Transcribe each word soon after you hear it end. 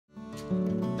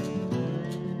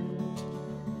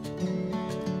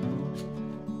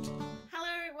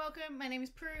Welcome, my name is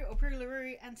Prue or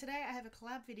Pruelaroo, and today I have a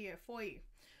collab video for you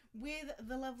with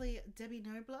the lovely Debbie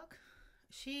Knoblauch.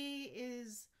 She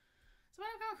is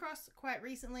someone I've come across quite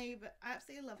recently, but I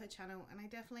absolutely love her channel and I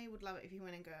definitely would love it if you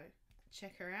want to go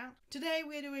check her out. Today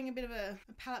we're doing a bit of a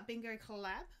palette bingo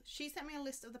collab. She sent me a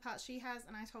list of the palettes she has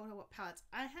and I told her what palettes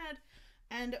I had,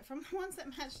 and from the ones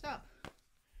that matched up,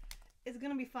 it's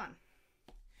gonna be fun.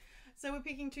 So we're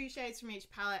picking 2 shades from each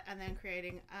palette and then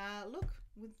creating a look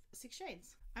with 6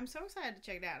 shades. I'm so excited to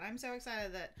check it out. I'm so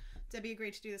excited that Debbie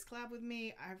agreed to do this collab with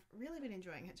me. I've really been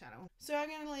enjoying her channel. So I'm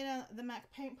going to lay down the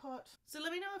MAC paint pot. So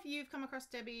let me know if you've come across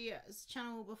Debbie's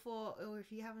channel before or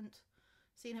if you haven't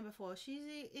seen her before. She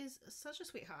is such a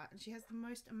sweetheart and she has the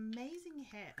most amazing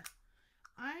hair.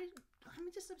 I'm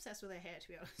just obsessed with her hair, to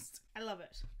be honest. I love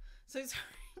it. So sorry,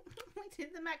 we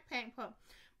did the MAC paint pot,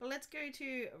 but let's go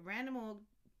to Random Org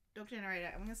Dr. Generator.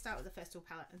 I'm going to start with the Festal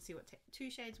palette and see what 2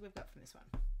 shades we've got from this one.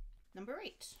 Number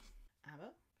 8,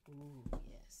 Amber. Ooh,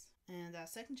 yes. And our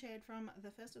second shade from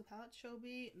the Festal palette shall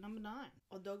be number 9,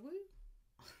 Odogwu.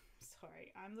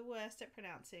 Sorry, I'm the worst at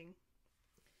pronouncing.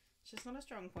 It's just not a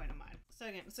strong point of mine. So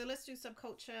again, so let's do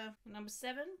Subculture. Number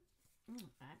 7,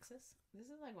 Axis. This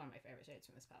is like one of my favorite shades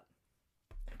from this palette.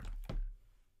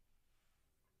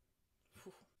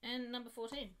 And number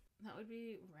 14, that would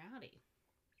be Rowdy.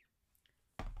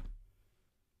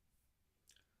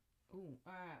 Ooh,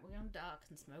 alright, we're going dark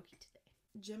and smoky today.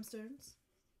 Gemstones.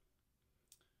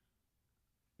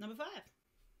 Number 5.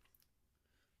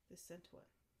 This center one.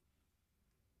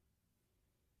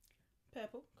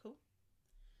 Purple, cool.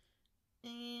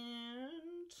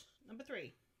 And number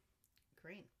 3.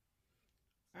 Green.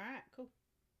 Alright, cool.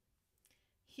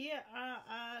 Here are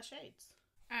our shades.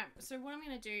 Alright, so what I'm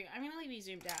going to do, I'm going to leave you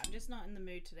zoomed out. I'm just not in the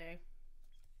mood today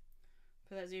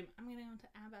for that zoom. I'm going to go into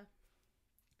Amber.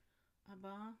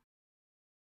 Amber.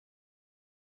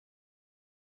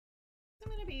 I'm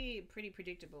going to be pretty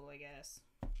predictable, I guess.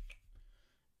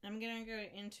 I'm going to go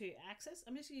into Access.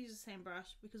 I'm just going to use the same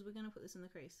brush because we're going to put this in the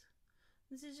crease.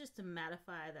 This is just to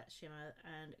mattify that shimmer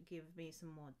and give me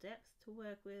some more depth to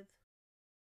work with.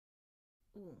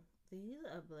 Ooh, these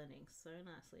are blending so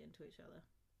nicely into each other.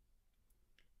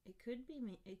 It could be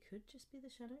me. It could just be the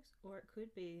shadows, or it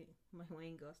could be my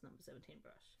Wayne Goss number 17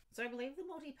 brush. So I believe the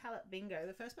multi-palette bingo,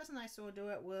 the first person I saw do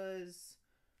it was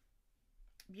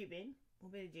Beautbean, or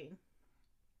Betty Jean.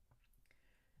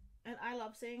 And I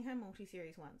love seeing her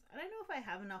multi-series ones. I don't know if I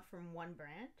have enough from one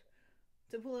brand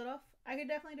to pull it off. I could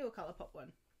definitely do a Colourpop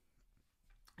one.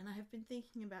 And I have been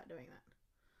thinking about doing that.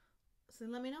 So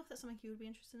let me know if that's something you would be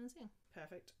interested in seeing.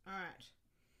 Perfect. Alright.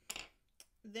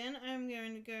 Then I'm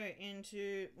going to go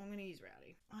into, well, I'm going to use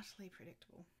Rowdy. Utterly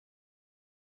predictable.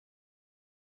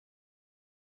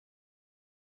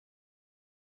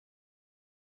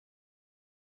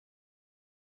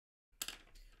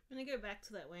 I'm going to go back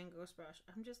to that Wayne Goss brush.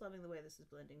 I'm just loving the way this is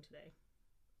blending today.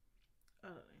 I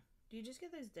don't know. Do you just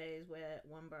get those days where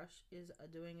one brush is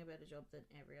doing a better job than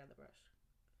every other brush?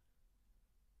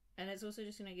 And it's also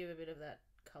just going to give a bit of that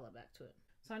colour back to it.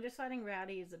 So I'm just finding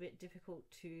Rowdy is a bit difficult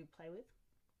to play with.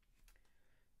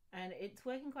 And it's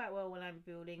working quite well when I'm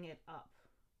building it up.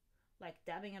 Like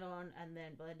dabbing it on and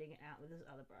then blending it out with this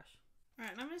other brush.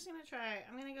 Alright, I'm just going to try,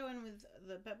 I'm going to go in with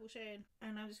the purple shade.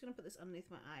 And I'm just going to put this underneath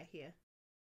my eye here.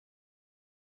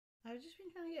 I've just been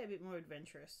trying to get a bit more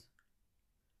adventurous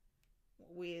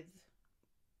with,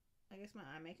 I guess, my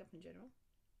eye makeup in general.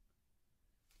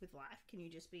 With life, can you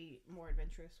just be more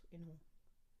adventurous in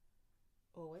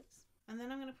always? And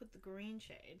then I'm going to put the green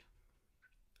shade.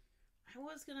 I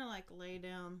was going to like lay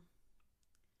down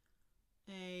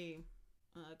a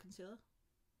concealer,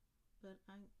 but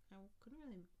I couldn't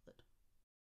really move it.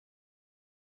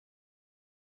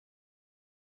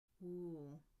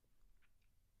 Ooh.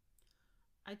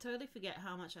 I totally forget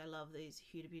how much I love these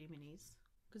Huda Beauty minis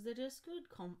because they're just good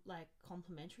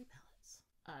complementary palettes.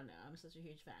 I don't know, I'm such a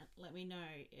huge fan. Let me know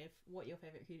what your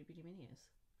favorite Huda Beauty mini is,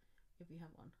 if you have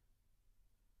one.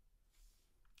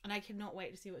 And I cannot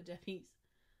wait to see what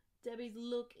Debbie's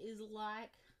look is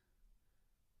like.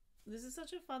 This is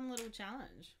such a fun little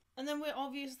challenge. And then we're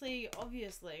obviously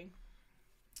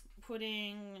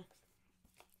putting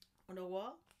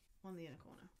Ottawa on the inner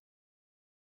corner.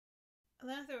 And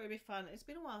then I thought it would be fun. It's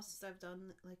been a while since I've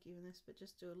done like even this, but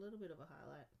just do a little bit of a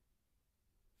highlight.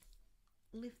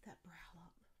 Lift that brow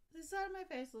up. This side of my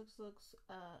face looks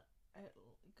it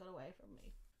got away from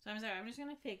me. So I'm sorry, I'm just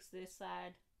gonna fix this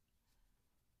side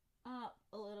up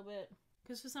a little bit.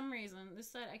 Because for some reason,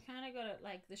 this side I kind of got it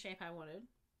like the shape I wanted.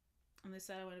 And this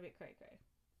side I went a bit cray-cray.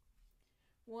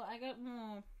 Well, I got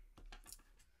more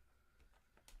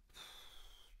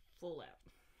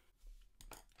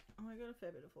got a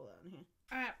fair bit of fallout in here.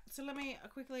 Alright, so let me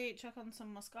quickly chuck on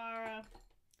some mascara.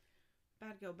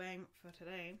 Bad girl bang for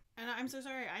today. And I'm so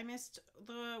sorry, I missed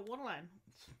the waterline.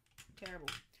 Terrible.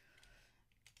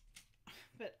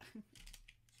 But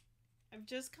I've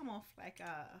just come off like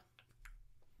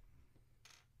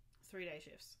 3-day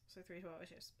shifts. So 3 12-hour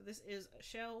shifts. But this is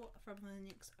Shell from the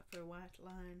NYX for White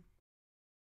Line.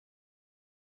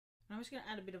 And I'm just going to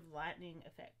add a bit of lightning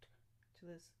effect to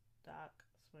this dark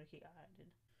smoky eye I did.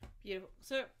 Beautiful.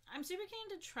 So I'm super keen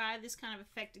to try this kind of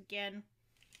effect again.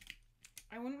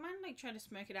 I wouldn't mind like trying to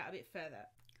smoke it out a bit further.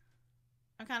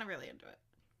 I'm kind of really into it.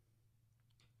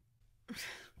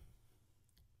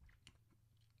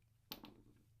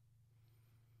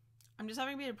 I'm just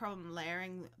having a bit of problem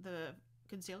layering the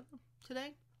concealer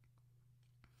today.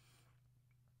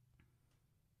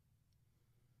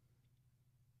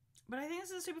 But I think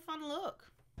this is a super fun look.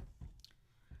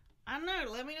 I don't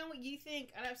know, let me know what you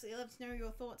think. I'd absolutely love to know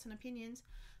your thoughts and opinions.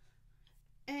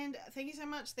 And thank you so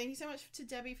much. Thank you so much to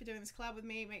Debbie for doing this collab with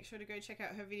me. Make sure to go check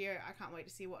out her video. I can't wait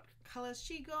to see what colors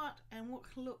she got and what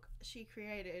look she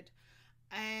created.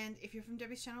 And if you're from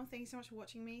Debbie's channel, thank you so much for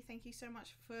watching me. Thank you so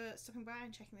much for stopping by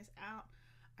and checking this out.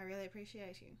 I really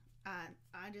appreciate you. And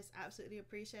I just absolutely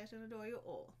appreciate and adore you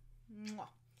all. Mwah.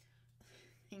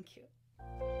 Thank you.